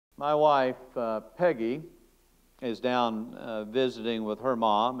My wife, Peggy, is down visiting with her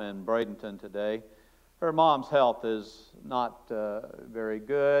mom in Bradenton today. Her mom's health is not very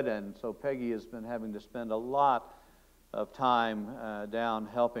good, and so Peggy has been having to spend a lot of time down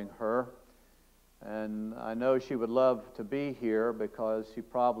helping her. And I know she would love to be here because she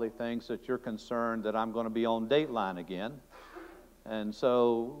probably thinks that you're concerned that I'm going to be on Dateline again. And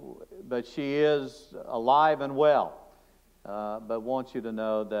so, but she is alive and well, but wants you to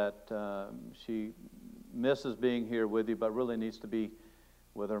know that she misses being here with you, but really needs to be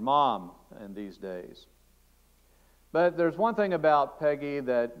with her mom in these days. But there's one thing about Peggy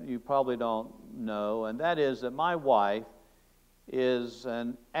that you probably don't know, and that is that my wife is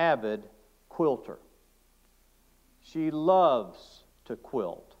an avid quilter. She loves to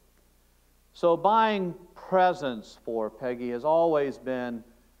quilt. So buying presents for Peggy has always been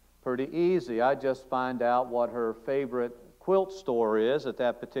pretty easy. I just find out what her favorite quilt store is at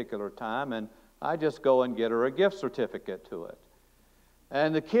that particular time, and I just go and get her a gift certificate to it.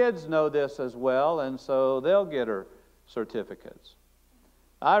 And the kids know this as well, and so they'll get her certificates.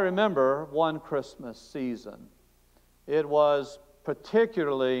 I remember one Christmas season. It was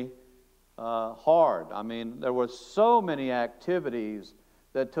particularly hard. I mean, there were so many activities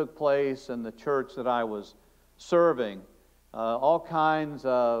that took place in the church that I was serving. All kinds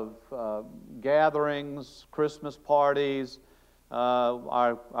of gatherings, Christmas parties.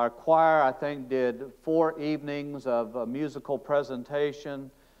 Our choir, I think, did 4 evenings of a musical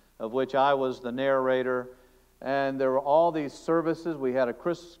presentation, of which I was the narrator. And there were all these services. We had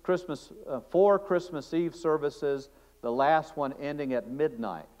 4 Christmas Eve services, the last one ending at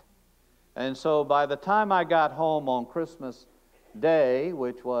midnight. And so by the time I got home on Christmas Day,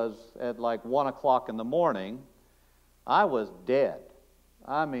 which was at like 1 o'clock in the morning, I was dead.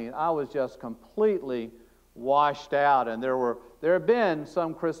 I mean, I was just completely washed out. And there have been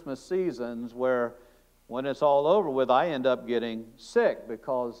some Christmas seasons where when it's all over with, I end up getting sick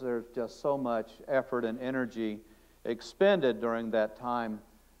because there's just so much effort and energy expended during that time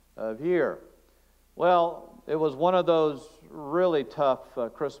of year. Well, it was one of those really tough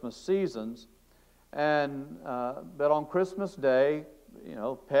Christmas seasons, and but on Christmas Day, you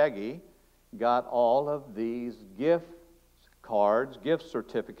know, Peggy got all of these gift cards, gift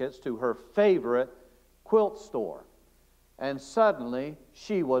certificates to her favorite quilt store, and suddenly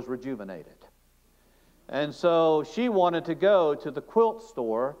she was rejuvenated. And so she wanted to go to the quilt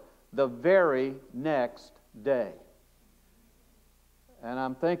store the very next day. And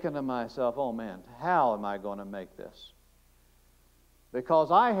I'm thinking to myself, oh man, how am I going to make this?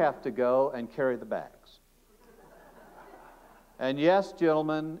 Because I have to go and carry the bags. And yes,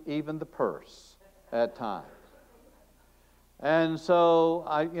 gentlemen, even the purse at times. And so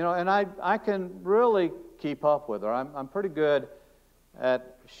I can really keep up with her. I'm pretty good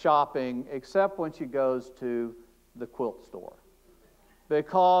at shopping, except when she goes to the quilt store,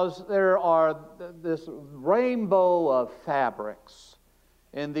 because there are this rainbow of fabrics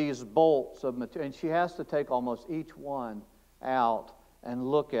in these bolts of material, and she has to take almost each one out and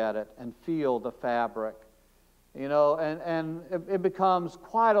look at it and feel the fabric, you know, and it becomes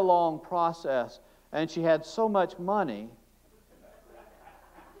quite a long process. And she had so much money.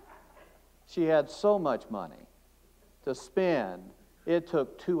 She had so much money to spend. It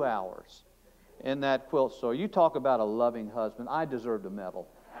took 2 hours in that quilt store. You talk about a loving husband. I deserved a medal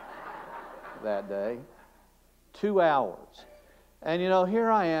that day. 2 hours. And you know, here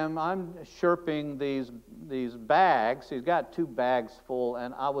I am, I'm sherping these bags. He's got 2 bags full,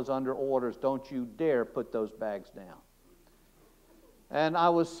 and I was under orders, don't you dare put those bags down. And I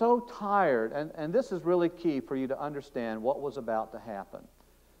was so tired, and this is really key for you to understand what was about to happen.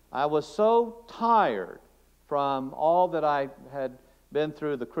 I was so tired from all that I had been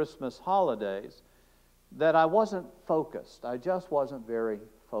through the Christmas holidays that I wasn't focused. I just wasn't very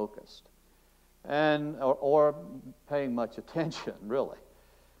focused, and or paying much attention, really.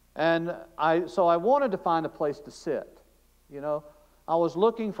 And so I wanted to find a place to sit. You know, I was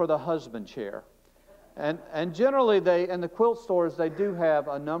looking for the husband chair. And generally, in the quilt stores, they do have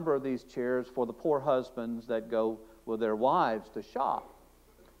a number of these chairs for the poor husbands that go with their wives to shop,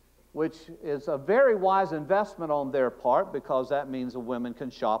 which is a very wise investment on their part, because that means the women can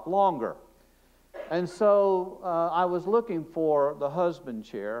shop longer. And so I was looking for the husband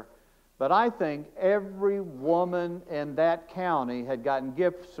chair, but I think every woman in that county had gotten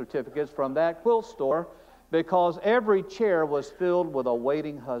gift certificates from that quilt store, because every chair was filled with a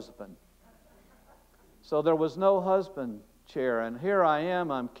waiting husband. So there was no husband chair, and here I am,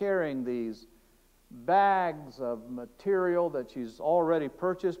 I'm carrying these bags of material that she's already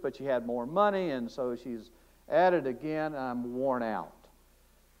purchased, but she had more money, and so she's added again, and I'm worn out.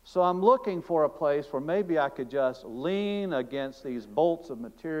 So I'm looking for a place where maybe I could just lean against these bolts of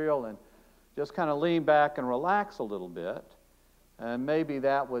material and just kind of lean back and relax a little bit. And maybe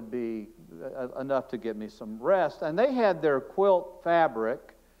that would be enough to give me some rest. And they had their quilt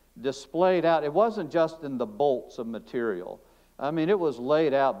fabric displayed out. It wasn't just in the bolts of material. I mean, it was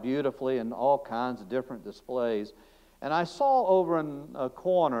laid out beautifully in all kinds of different displays. And I saw over in a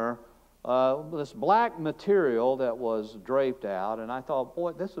corner this black material that was draped out, and I thought,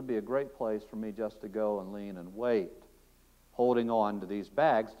 boy, this would be a great place for me just to go and lean and wait, holding on to these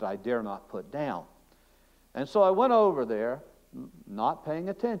bags that I dare not put down. And so I went over there, not paying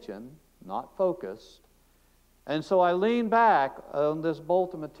attention, not focused, and so I leaned back on this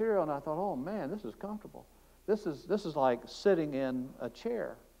bolt of material, and I thought, oh man, this is comfortable. This is like sitting in a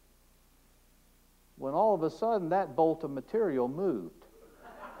chair. When all of a sudden that bolt of material moved.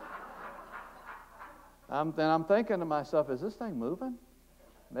 Then I'm thinking to myself, is this thing moving?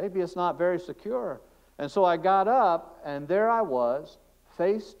 Maybe it's not very secure. And so I got up, and there I was,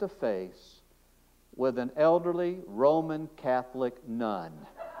 face to face with an elderly Roman Catholic nun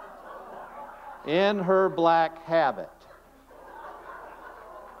in her black habit.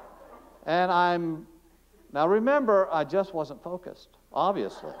 And now remember, I just wasn't focused,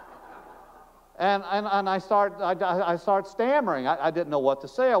 obviously. And I start stammering. I didn't know what to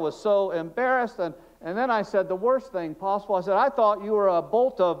say. I was so embarrassed. And then I said the worst thing possible. I said, I thought you were a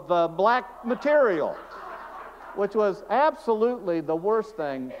bolt of black material, which was absolutely the worst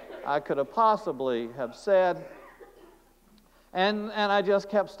thing I could have possibly have said. And I just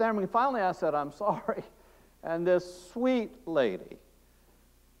kept stammering. Finally, I said, I'm sorry. And this sweet lady,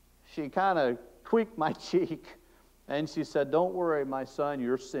 she kind of tweaked my cheek, and she said, don't worry, my son,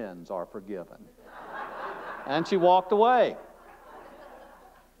 your sins are forgiven. And she walked away.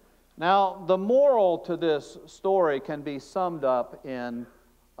 Now, the moral to this story can be summed up in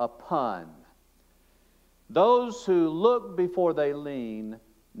a pun. Those who look before they lean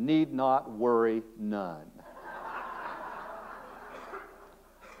need not worry none.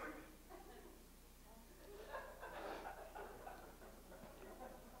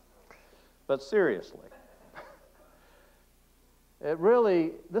 But seriously,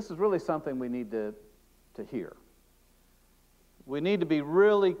 this is really something we need to hear. We need to be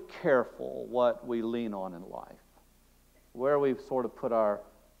really careful what we lean on in life, where we sort of put our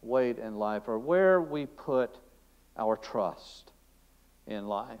weight in life, or where we put our trust in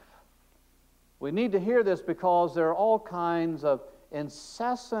life. We need to hear this because there are all kinds of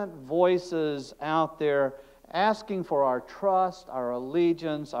incessant voices out there asking for our trust, our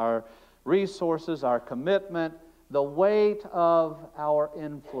allegiance, our resources, our commitment, the weight of our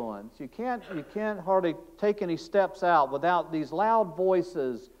influence. You can't hardly take any steps out without these loud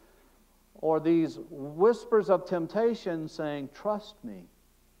voices or these whispers of temptation saying, trust me,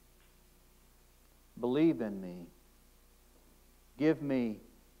 believe in me, give me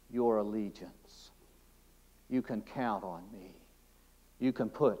your allegiance. You can count on me. You can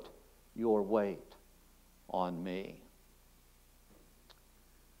put your weight on me.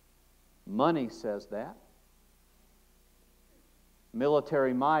 Money says that.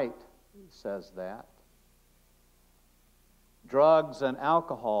 Military might says that. Drugs and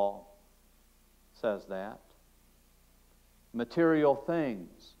alcohol says that. Material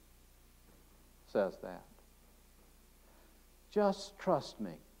things says that. Just trust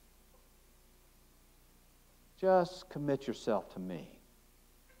me. Just commit yourself to me.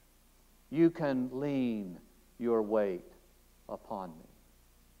 You can lean your weight upon me.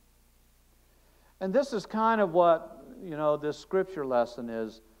 And this is kind of what this scripture lesson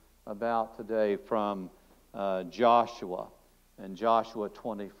is about today from Joshua in Joshua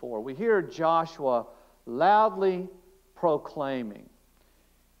 24. We hear Joshua loudly proclaiming.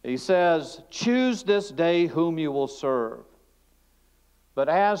 He says, choose this day whom you will serve. But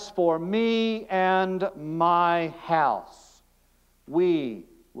as for me and my house, we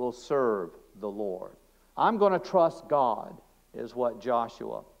will serve the Lord. I'm going to trust God, is what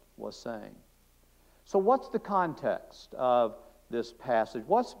Joshua was saying. So what's the context of this passage?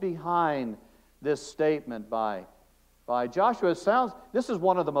 What's behind this statement by Joshua? This is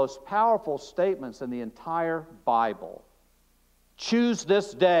one of the most powerful statements in the entire Bible. Choose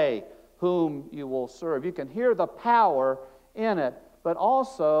this day whom you will serve. You can hear the power in it, but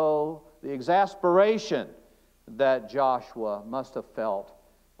also the exasperation that Joshua must have felt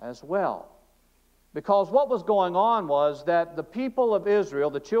as well. Because what was going on was that the people of Israel,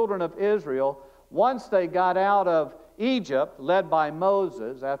 the children of Israel, once they got out of Egypt, led by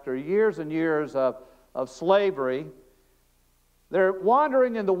Moses, after years and years of slavery, They're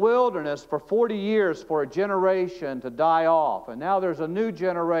wandering in the wilderness for 40 years for a generation to die off. And now there's a new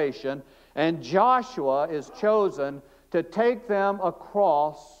generation, and Joshua is chosen to take them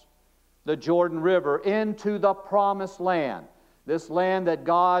across the Jordan River into the promised land. This land that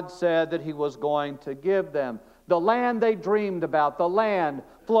God said that He was going to give them. The land they dreamed about, the land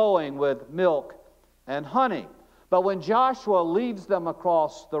flowing with milk and honey. But when Joshua leads them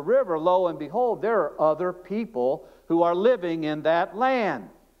across the river, lo and behold, there are other people who are living in that land.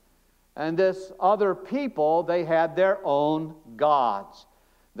 And this other people, they had their own gods.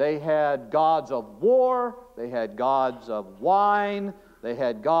 They had gods of war, they had gods of wine, they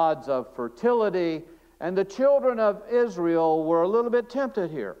had gods of fertility, and the children of Israel were a little bit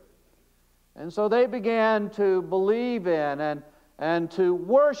tempted here. And so they began to believe in and to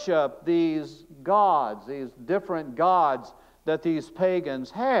worship these gods, these different gods that these pagans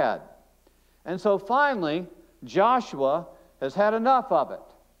had. And so finally, Joshua has had enough of it.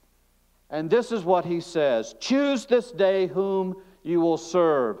 And this is what he says: choose this day whom you will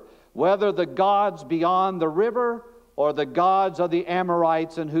serve, whether the gods beyond the river or the gods of the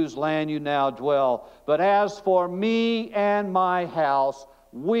Amorites in whose land you now dwell. But as for me and my house,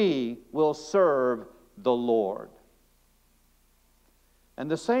 we will serve the Lord. And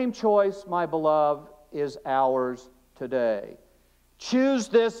the same choice, my beloved, is ours today. Choose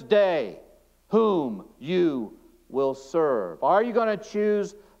this day whom you will serve. Are you going to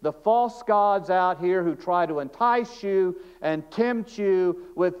choose the false gods out here who try to entice you and tempt you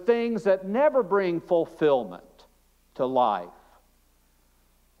with things that never bring fulfillment to life?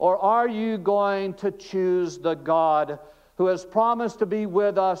 Or are you going to choose the God who has promised to be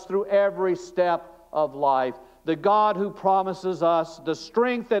with us through every step of life? The God who promises us the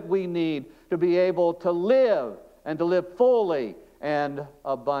strength that we need to be able to live and to live fully and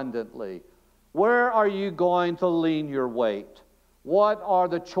abundantly. Where are you going to lean your weight? What are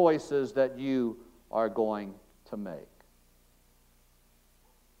the choices that you are going to make?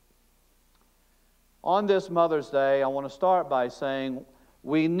 On this Mother's Day, I want to start by saying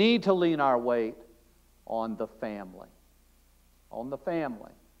we need to lean our weight on the family. On the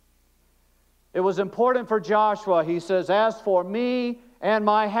family. It was important for Joshua. He says, as for me and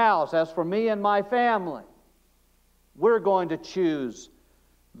my house, as for me and my family, we're going to choose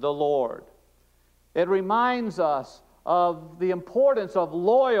the Lord. It reminds us of the importance of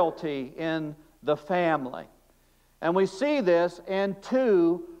loyalty in the family. And we see this in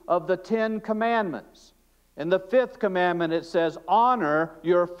 2 of the 10 commandments. In the 5th commandment it says, honor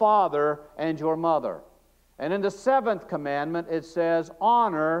your father and your mother. And in the 7th commandment it says,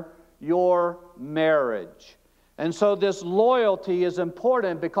 honor your marriage. And so this loyalty is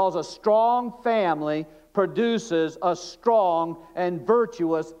important because a strong family produces a strong and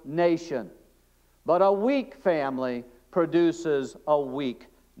virtuous nation. But a weak family produces a weak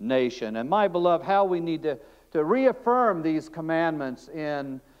nation. And my beloved, how we need to reaffirm these commandments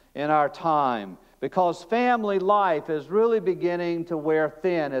in our time, because family life is really beginning to wear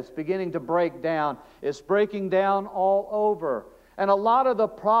thin. It's beginning to break down. It's breaking down all over. And a lot of the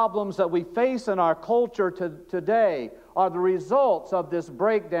problems that we face in our culture today are the results of this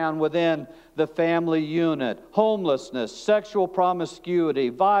breakdown within the family unit. Homelessness, sexual promiscuity,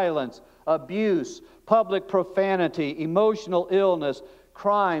 violence, abuse, public profanity, emotional illness,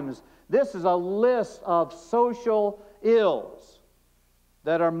 crimes. This is a list of social ills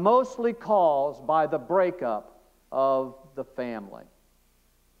that are mostly caused by the breakup of the family.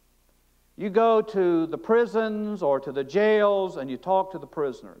 You go to the prisons or to the jails and you talk to the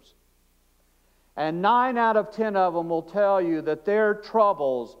prisoners. And 9 out of 10 of them will tell you that their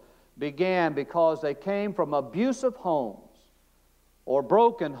troubles began because they came from abusive homes or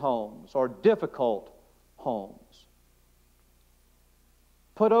broken homes or difficult homes.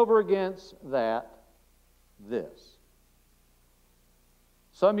 Put over against that this.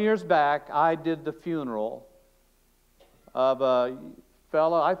 Some years back, I did the funeral of a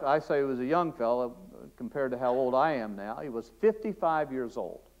fellow. I say he was a young fellow compared to how old I am now. He was 55 years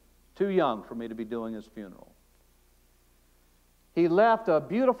old. Too young for me to be doing his funeral. He left a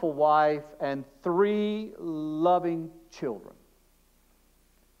beautiful wife and 3 loving children.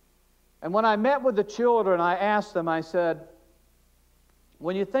 And when I met with the children, I asked them, I said,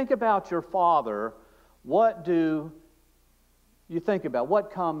 when you think about your father, what do you think about?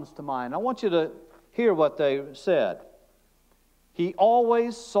 What comes to mind? I want you to hear what they said. He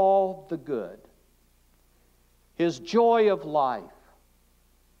always saw the good, his joy of life,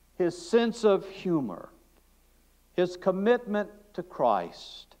 his sense of humor, his commitment to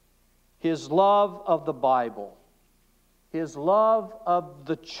Christ, his love of the Bible, his love of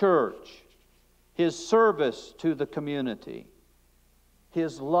the church, his service to the community,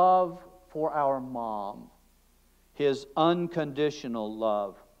 His love for our mom, His unconditional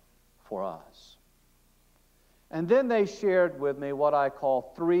love for us. And then they shared with me what I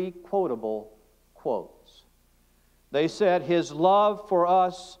call 3 quotable quotes. They said His love for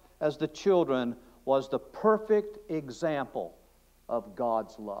us as the children was the perfect example of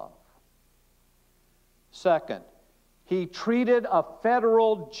God's love. Second, He treated a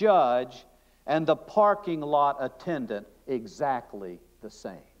federal judge and the parking lot attendant exactly the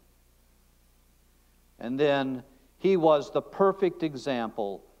same. And then, He was the perfect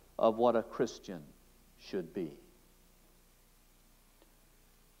example of what a Christian should be.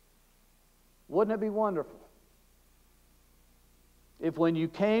 Wouldn't it be wonderful if when you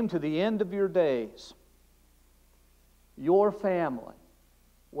came to the end of your days, your family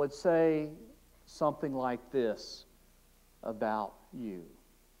would say something like this about you?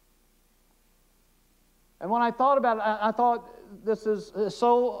 And when I thought about it, I thought this is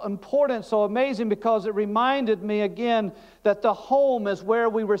so important, so amazing, because it reminded me again that the home is where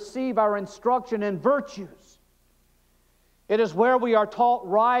we receive our instruction in virtues. It is where we are taught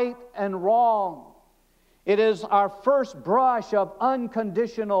right and wrong. It is our first brush of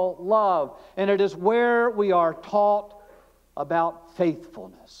unconditional love, and it is where we are taught about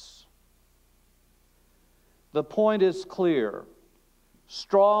faithfulness. The point is clear.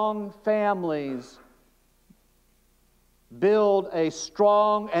 Strong families build a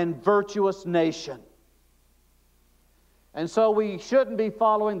strong and virtuous nation. And so we shouldn't be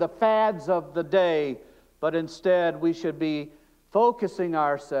following the fads of the day, but instead we should be focusing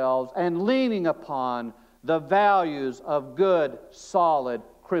ourselves and leaning upon the values of good, solid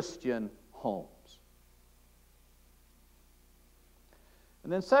Christian homes.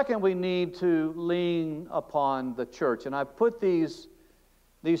 And then second, we need to lean upon the church. And I've put these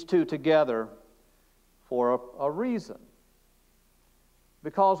two together for a reason.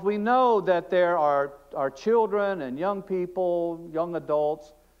 Because we know that there are children and young people, young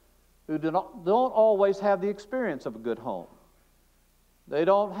adults, who don't always have the experience of a good home. They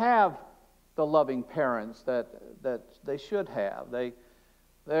don't have the loving parents that they should have.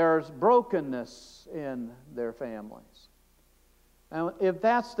 There's brokenness in their families. And if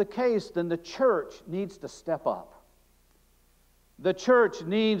that's the case, then the church needs to step up. The church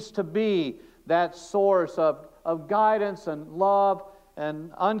needs to be that source of guidance and love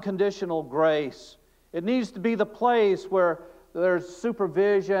and unconditional grace. It needs to be the place where there's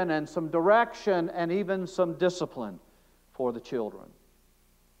supervision and some direction and even some discipline for the children.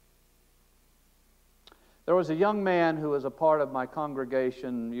 There was a young man who was a part of my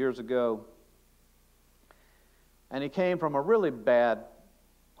congregation years ago, and he came from a really bad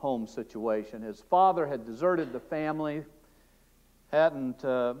home situation. His father had deserted the family, hadn't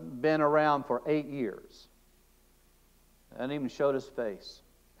been around for 8 years. Hadn't even showed his face.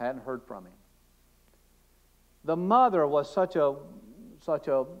 Hadn't heard from him. The mother was such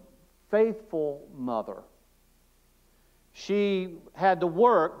a faithful mother. She had to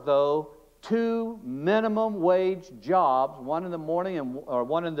work, though, 2 minimum wage jobs, one in the morning or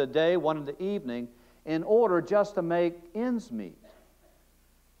one in the day, one in the evening, in order just to make ends meet,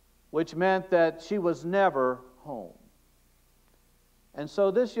 which meant that she was never home. And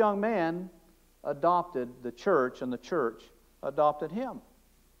so this young man adopted the church, and the church adopted him.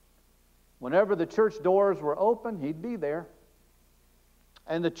 Whenever the church doors were open, he'd be there.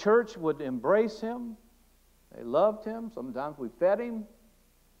 And the church would embrace him. They loved him. Sometimes we fed him.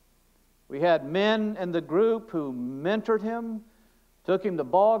 We had men in the group who mentored him, took him to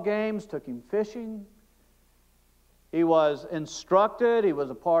ball games, took him fishing. He was instructed. He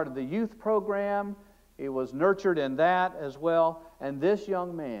was a part of the youth program. He was nurtured in that as well. And this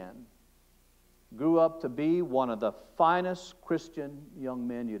young man grew up to be one of the finest Christian young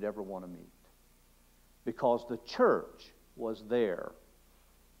men you'd ever want to meet, because the church was there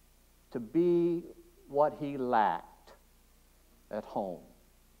to be what he lacked at home.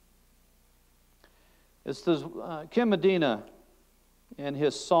 It's Kim Medina, in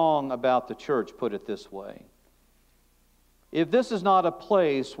his song about the church, put it this way: if this is not a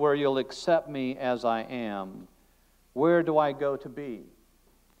place where you'll accept me as I am, where do I go to be?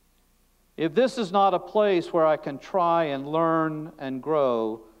 If this is not a place where I can try and learn and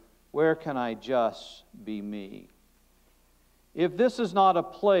grow, where can I just be me? If this is not a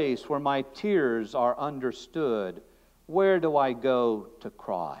place where my tears are understood, where do I go to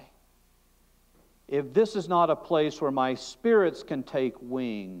cry? If this is not a place where my spirits can take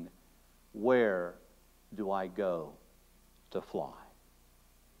wing, where do I go to fly?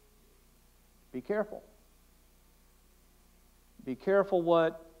 Be careful. Be careful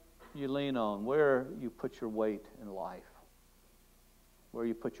what you lean on, where you put your weight in life. where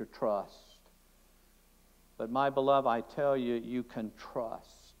you put your trust. But my beloved, I tell you, you can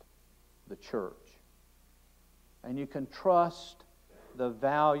trust the church. And you can trust the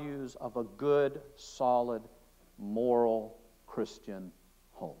values of a good, solid, moral Christian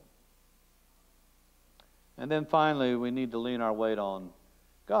home. And then finally, we need to lean our weight on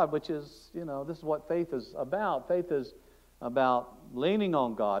God, which is, this is what faith is about. Faith is about leaning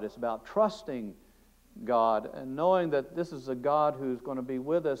on God. It's about trusting God and knowing that this is a God who's going to be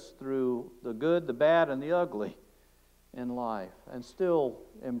with us through the good, the bad, and the ugly in life, and still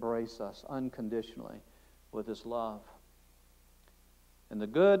embrace us unconditionally with His love, in the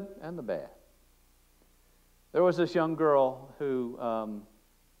good and the bad. There was this young girl who,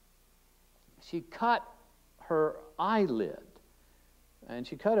 she cut her eyelid, and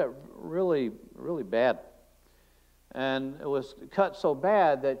she cut it really, really bad. And it was cut so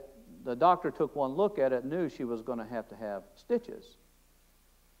bad that the doctor took one look at it and knew she was going to have stitches.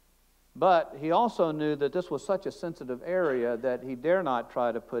 But he also knew that this was such a sensitive area that he dare not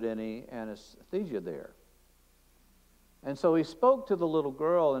try to put any anesthesia there. And so he spoke to the little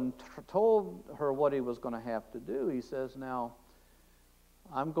girl and told her what he was going to have to do. He says, now,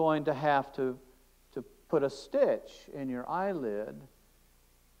 I'm going to have to put a stitch in your eyelid,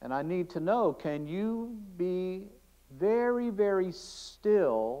 and I need to know, can you be very, very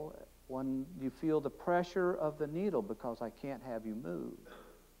still when you feel the pressure of the needle, because I can't have you move?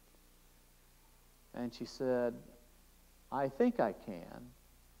 And she said, I think I can,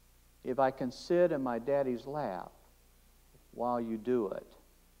 if I can sit in my daddy's lap while you do it.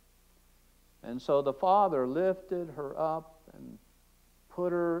 And so the father lifted her up and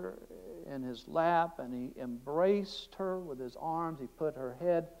put her in his lap, and he embraced her with his arms. He put her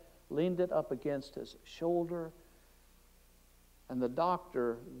head, leaned it up against his shoulder, and the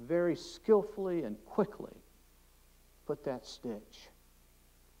doctor very skillfully and quickly put that stitch.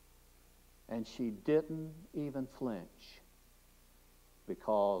 And she didn't even flinch,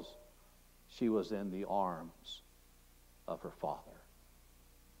 because she was in the arms of her Father.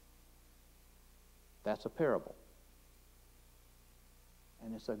 That's a parable.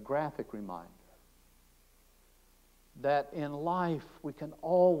 And it's a graphic reminder that in life we can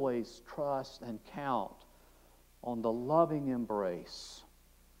always trust and count on the loving embrace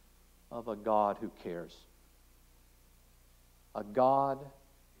of a God who cares. A God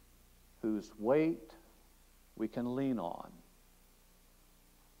whose weight we can lean on.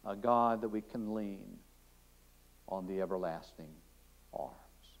 A God that we can lean on the everlasting arms.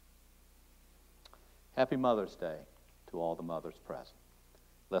 Happy Mother's Day to all the mothers present.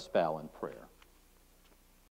 Let's bow in prayer.